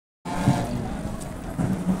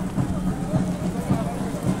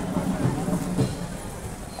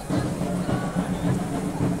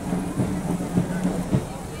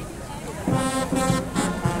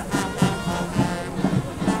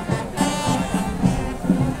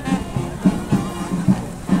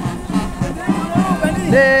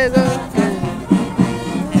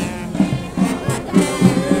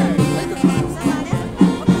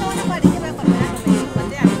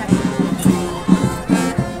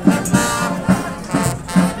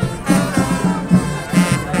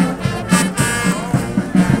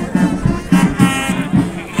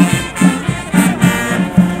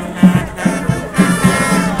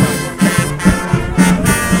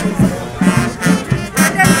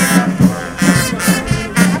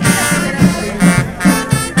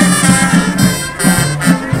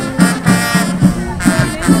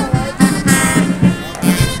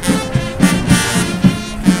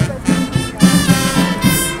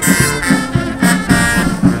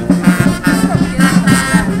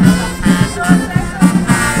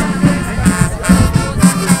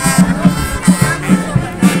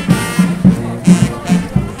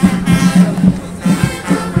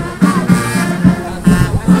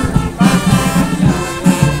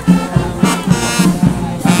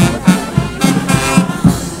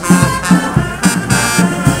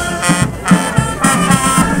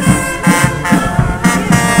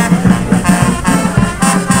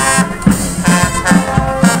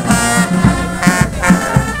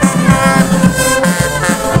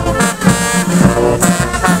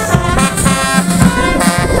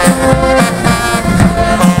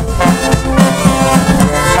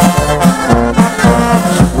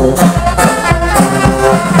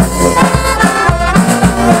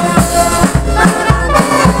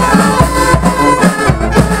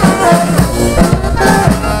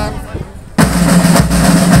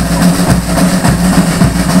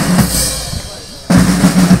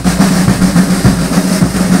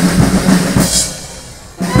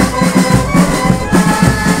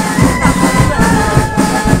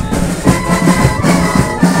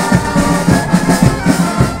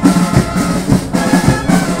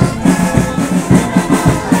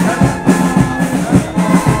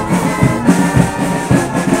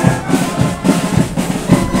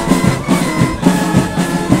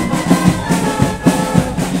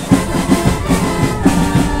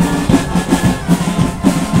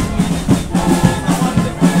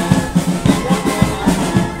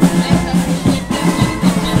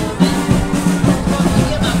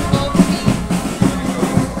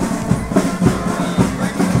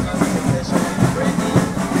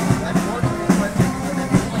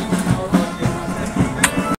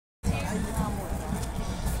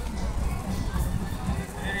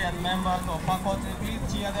members of faculty, please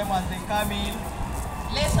cheer them as they come in.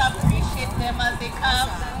 Let's appreciate them as they come.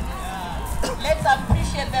 Yeah. Let's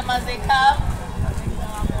appreciate them as they come.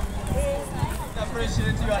 Let's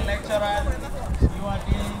appreciate your lecturers, your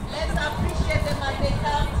dean. Let's appreciate them as they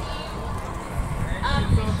come, team.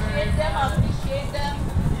 Appreciate them, appreciate them.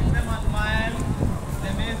 Give them a smile. The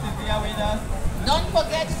miss is here with us. Don't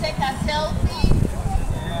forget to take a selfie.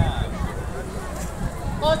 Yeah.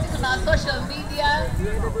 Post it on our social media.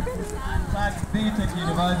 Tag Zetech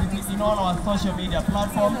University in all our social media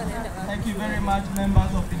platforms. Thank you very much,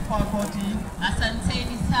 members of the faculty.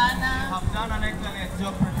 Asanteni You sana. have done an excellent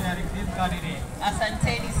job preparing this candidate.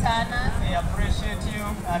 Asanteni sana. We appreciate you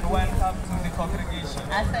and welcome to the congregation.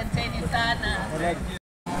 Asanteni sana. Thank you.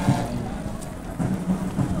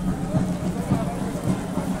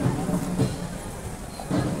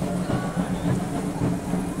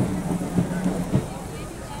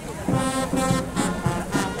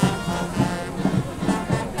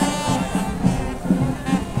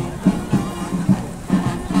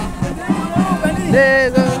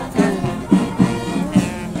 Let's go.